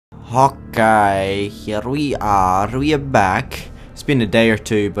Okay, here we are back. It's been a day or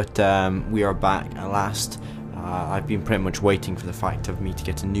two, but we are back at last. I've been pretty much waiting for the fact of me to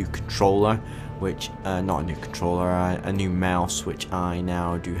get a new controller, which, not a new controller, a new mouse, which I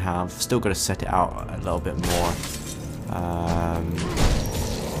now do have. Still got to set it out a little bit more,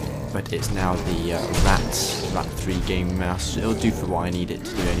 but it's now the Rat 3 game mouse. It'll do for what I need it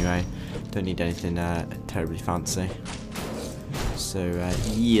to do anyway. Don't need anything terribly fancy. So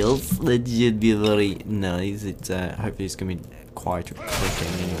yes, that should be very nice. It's hopefully it's gonna be quieter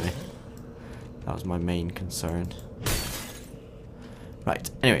clicking anyway. That was my main concern. Right.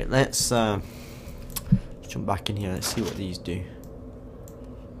 Anyway, let's jump back in here. Let's see what these do.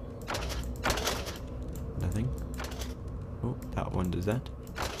 Nothing. Oh, that one does that.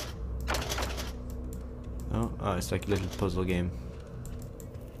 Oh, it's like a little puzzle game.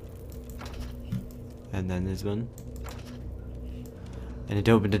 And then there's one. And it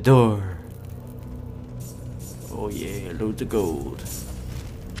opened the door. Oh yeah, loads of gold.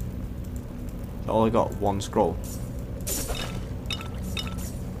 All I got, one scroll.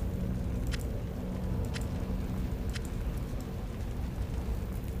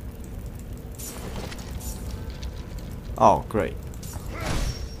 Oh, great.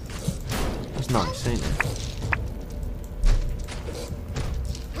 That's nice, ain't it?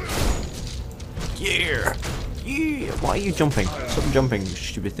 Yeah! Yeah! Why are you jumping? Stop jumping, you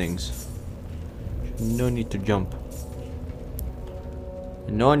stupid things. No need to jump.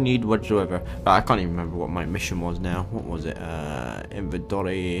 No need whatsoever. I can't even remember what my mission was now. What was it?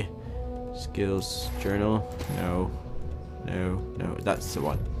 Inventory, skills, journal. No, that's the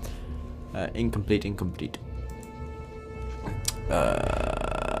one. Incomplete.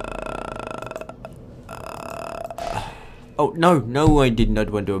 Oh no! I did not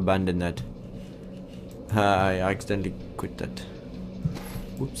want to abandon that. I accidentally quit that.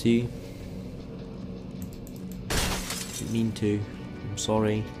 Whoopsie. Didn't mean to. I'm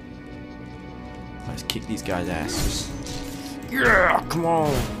sorry. Let's kick these guys' asses. Yeah, come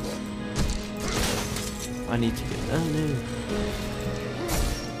on. I need to get. Oh no.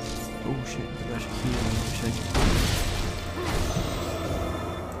 Oh shit! I should heal.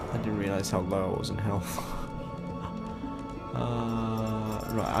 I didn't realize how low I was in health.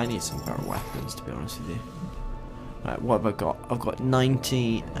 Right, I need some better weapons, to be honest with you. Right, what have I got? I've got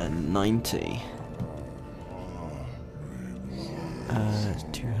 90 and 90. It's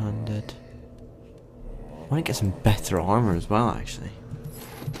 200. I want to get some better armor as well, actually.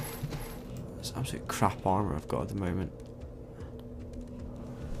 It's absolute crap armor I've got at the moment.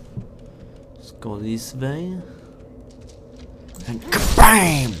 Let's go this way. And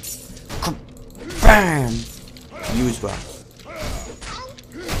kabam! Kabam! You as well.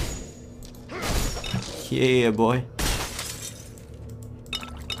 Yeah, boy.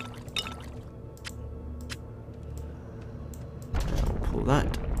 I'll pull that,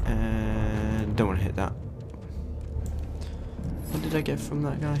 and don't want to hit that. What did I get from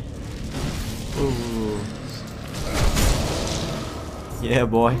that guy? Ooh. Yeah,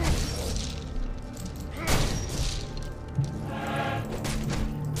 boy.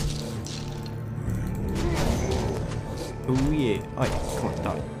 Oh yeah. Alright, come on,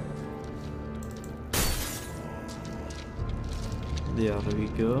 die. There we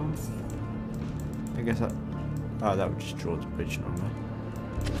go. I guess that... Oh, that would just draw the bridge normally.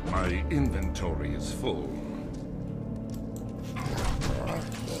 My inventory is full.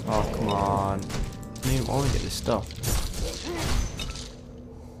 Oh, come on. I want to get this stuff.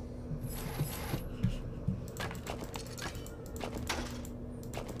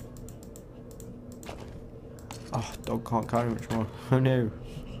 Oh, dog can't carry much more. Oh no.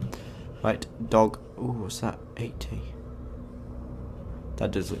 Right, dog. Ooh, what's that? 80.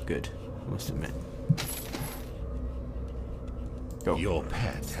 That does look good, I must admit. Go. Your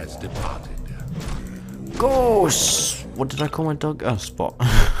pet has departed. Ghost! What did I call my dog? Oh, Spot.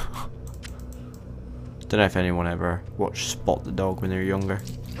 Don't know if anyone ever watched Spot the dog when they were younger.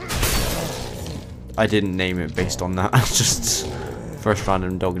 I didn't name it based on that. Just first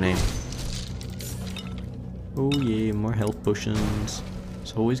random dog name. Oh yeah, more health potions.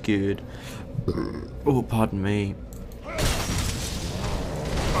 It's always good. Oh, pardon me.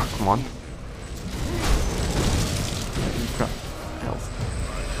 Oh, come on. Crap. Health.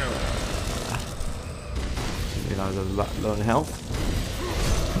 Didn't realise I was that low in health.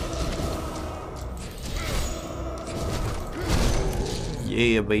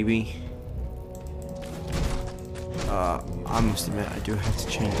 Yeah, baby. I must admit, I do have to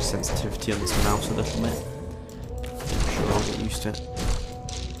change the sensitivity on this mouse a little bit. I'm sure I'll get used to it.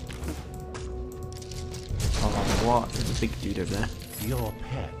 Oh, what? There's a big dude over there. Your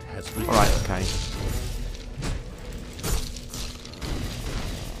pet has returned. Alright, okay.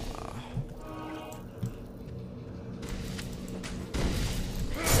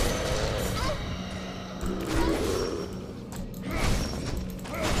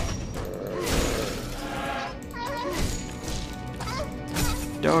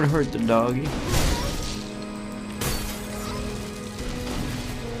 Don't hurt the doggy.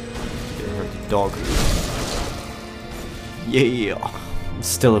 Don't hurt the dog. Yeah.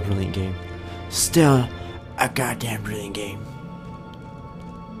 Still a brilliant game. Still a goddamn brilliant game.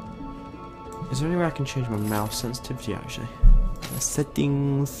 Is there any way I can change my mouse sensitivity actually?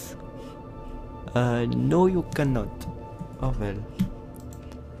 Settings. No you cannot. Oh well.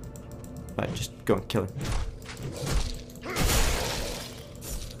 Right, just go and kill him.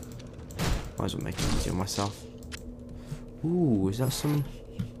 Might as well make it easier on myself. Ooh, is that some...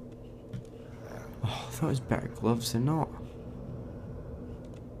 Oh, I thought it was better gloves, they're not.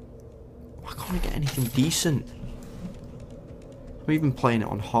 Why can't I get anything decent? I'm even playing it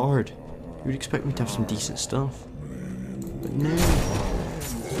on hard. You would expect me to have some decent stuff. But no.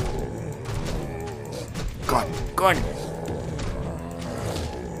 God, God!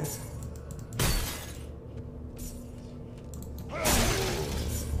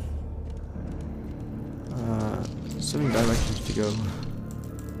 Seven directions to go.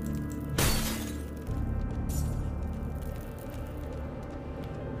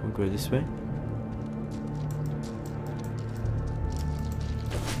 We'll go this way.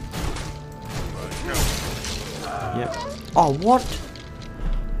 Yep. Oh, what?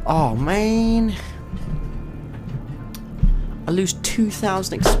 Oh, man. I lose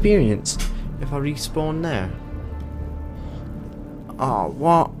 2,000 experience if I respawn there. Oh,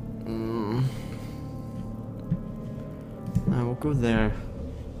 what? No, we'll go there.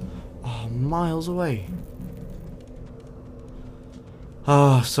 Oh, miles away.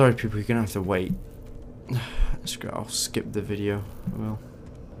 Oh, sorry people, you're gonna have to wait. I'll skip the video. Well.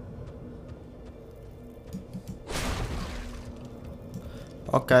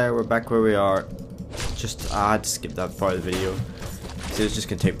 Okay, we're back where we are. I had to skip that part of the video. So it's just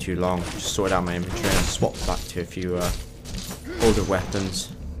gonna take too long. Just sort out my inventory and swap back to a few older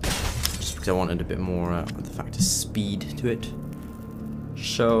weapons. Just because I wanted a bit more of the fact of speed to it.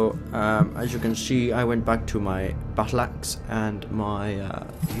 So, as you can see, I went back to my battle axe and my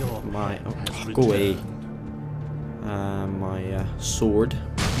go away. My sword.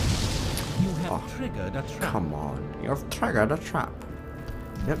 You have triggered a trap. Come on, you've triggered a trap.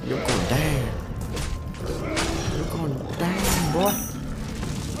 Yep, you're going down. You're going down, boy.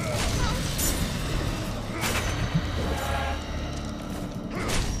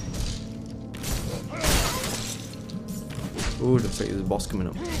 Oh, looks like there's a boss coming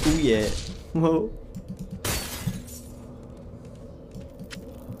up. Oh yeah. Whoa.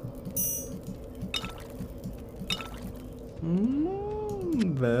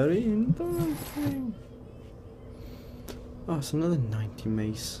 Very interesting. Oh, it's another 90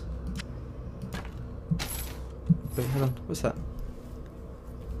 mace. Wait, hold on. What's that?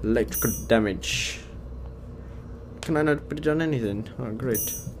 Electrical damage. Can I not put it on anything? Oh,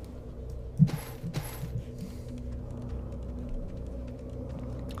 great.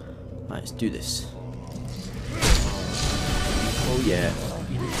 Let's do this. Oh yeah.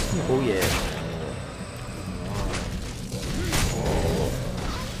 Oh yeah.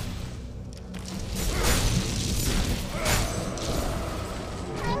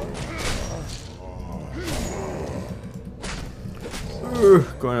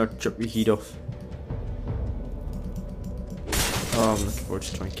 Go on, I'll chop your heat off. Oh, I'm looking forward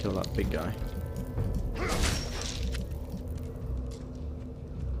to trying to kill that big guy.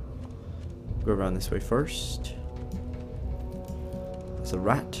 Go around this way first. There's a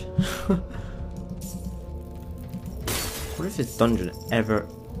rat. What if this dungeon ever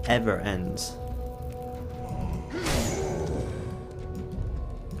ends?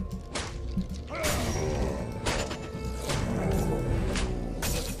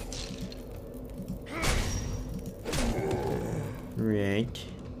 Right.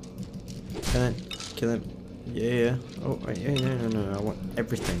 Kill it. Kill him. Yeah. Oh, right. Yeah, no. I want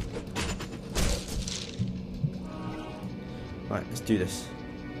everything. Right, let's do this.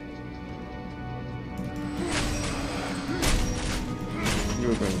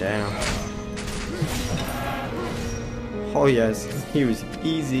 You're going down. Oh yes, he was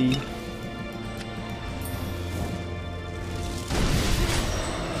easy.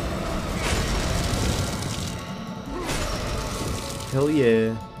 Hell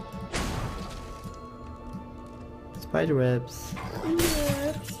yeah. Spider webs.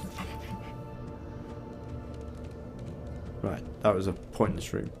 Yeah. Right. That was a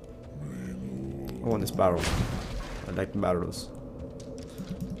pointless room. I want this barrel. I like barrels.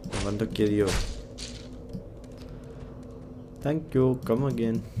 I want to kill you. Thank you. Come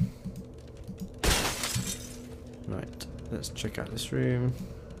again. Right. Let's check out this room.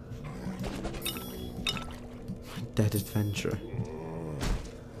 Dead adventure.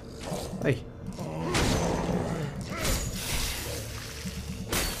 Hey.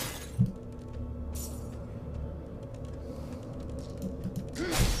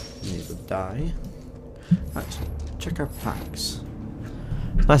 Need to die. Actually, check our packs.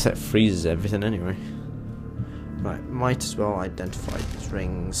 It's nice that it freezes everything anyway. Right, might as well identify these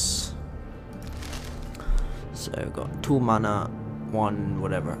rings. So we've got 2 mana, 1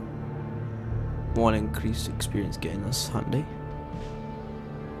 whatever. 1 increased experience gain, that's handy.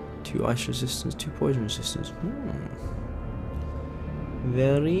 2 ice resistance, 2 poison resistance.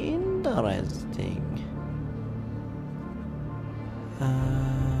 Very interesting.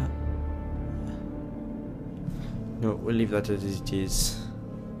 No, we'll leave that as it is.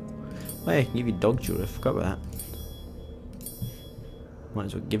 Oh, I can give you dog jewelry, I forgot about that. Might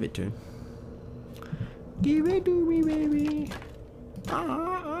as well give it to him. Give it to me, baby.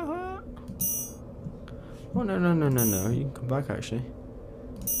 Oh, no. You can come back, actually.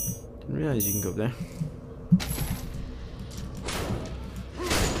 Didn't realise you can go up there.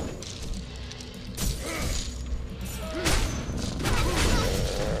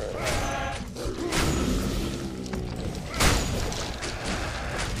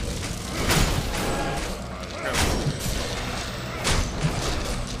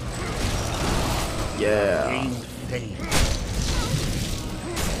 Yeah.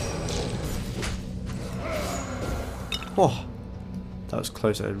 Oh, that was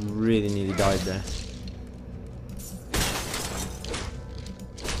close. I really nearly died there.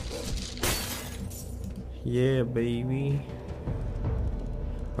 Yeah, baby.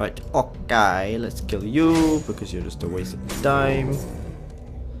 Right, okay, let's kill you because you're just a waste of time.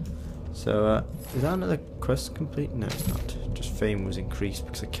 So, is that another quest complete? No, it's not. Just fame was increased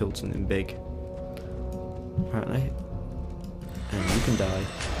because I killed something big. Apparently. And you can die.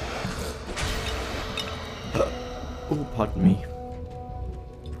 Oh, pardon me.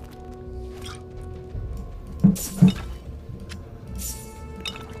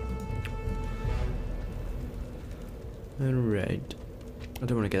 Alright. I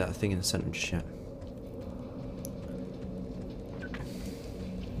don't want to get that thing in the center just yet.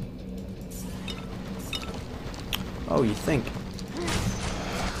 Oh, you think?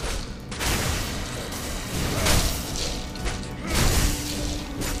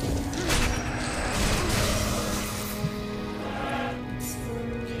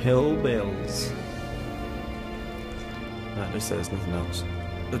 Hillbills. That just says nothing else.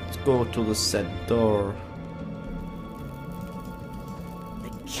 Let's go to the center. The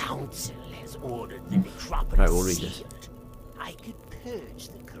council has ordered the necropolis Right, we'll read this. sealed. I could purge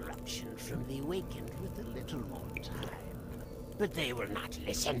the corruption from the awakened with a little more time. But they will not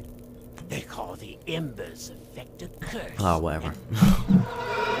listen. They call the embers effect a curse. Ah, whatever.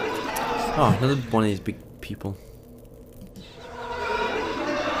 Oh, another one of these big people.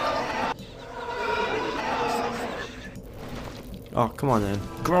 Oh, come on then.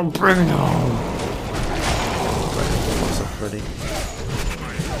 Come on, bring it home! What's up, ready?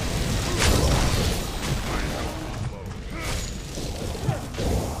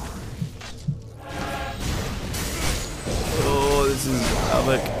 Oh, this is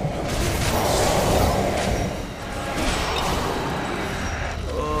havoc.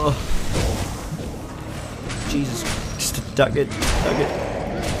 Oh. Jesus. Just duck it. Duck it.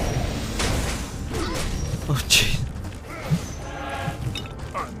 Oh, jeez.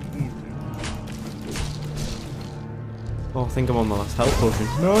 Oh, I think I'm on my last health potion.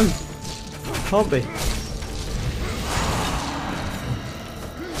 No! Can't be.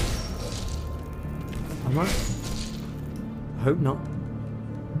 Am I? I hope not.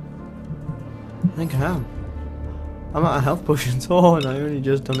 I think I am. I'm out of health potions. Oh, and I only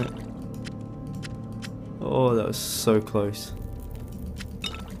just done it. Oh, that was so close.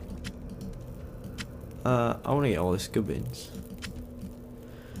 I want to get all this gubbins.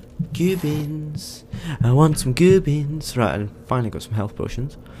 Gubbins. I want some gubbins. Right, and finally got some health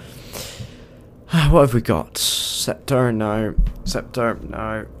potions. What have we got? Scepter, no. Scepter,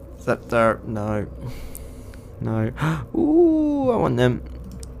 no. Scepter, no. No. Ooh, I want them.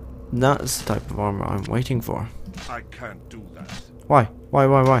 That's the type of armor I'm waiting for. I can't do that. Why?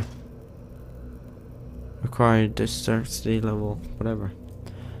 Why? Required dexterity level, whatever.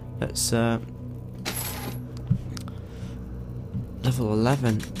 Let's, level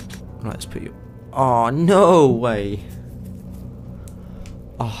 11. Right, let's put you... Oh, no way!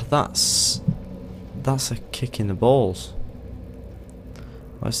 Oh, that's a kick in the balls.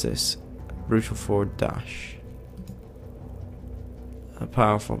 What's this? Brutal forward dash. A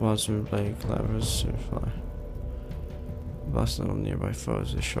powerful blast blade cleavers to fly. Blasting on nearby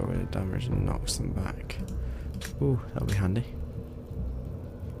foes with short range damage and knocks them back. Ooh, that'll be handy.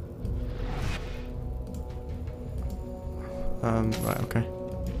 Right, okay.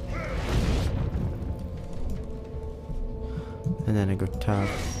 And then I go tab.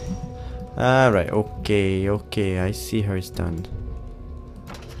 Right, okay, I see how it's done.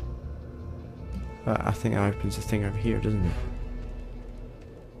 I think that opens the thing over here, doesn't it?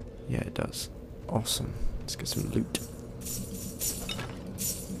 Yeah, it does. Awesome. Let's get some loot.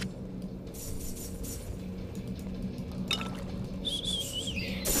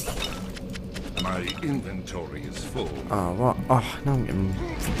 My inventory is full. Oh, what? Oh, now I'm getting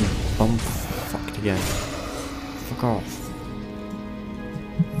freaking bum fucked again. Fuck off.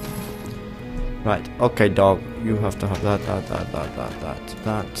 Right, okay, dog. You have to have that. You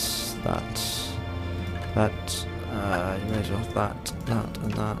may as well have that,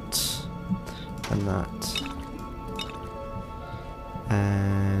 and that.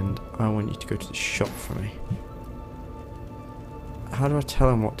 And I want you to go to the shop for me. How do I tell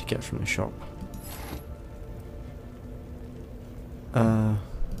him what to get from the shop?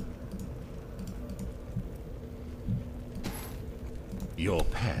 Your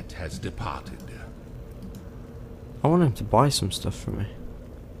pet has departed. I want him to buy some stuff for me.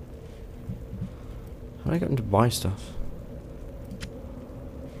 How do I get him to buy stuff?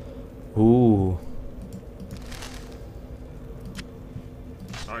 Ooh.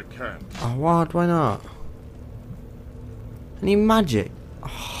 I can't. Oh, what? Why not? Any magic? Oh.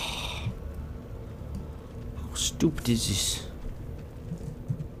 How stupid is this?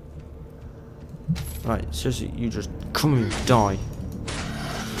 Right, seriously, you just come and die.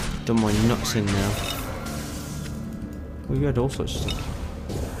 Done my nuts in now. Oh, you had all sorts of stuff.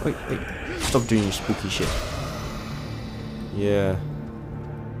 Wait. Stop doing your spooky shit. Yeah.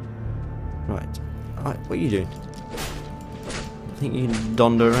 Right. Alright, what are you doing? I think you can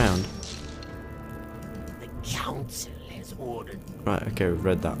donder around. The council has ordered. Right, okay, we've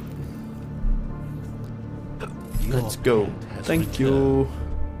read that. Let's go. Thank you.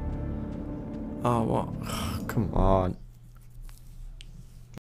 Oh, what? Come on.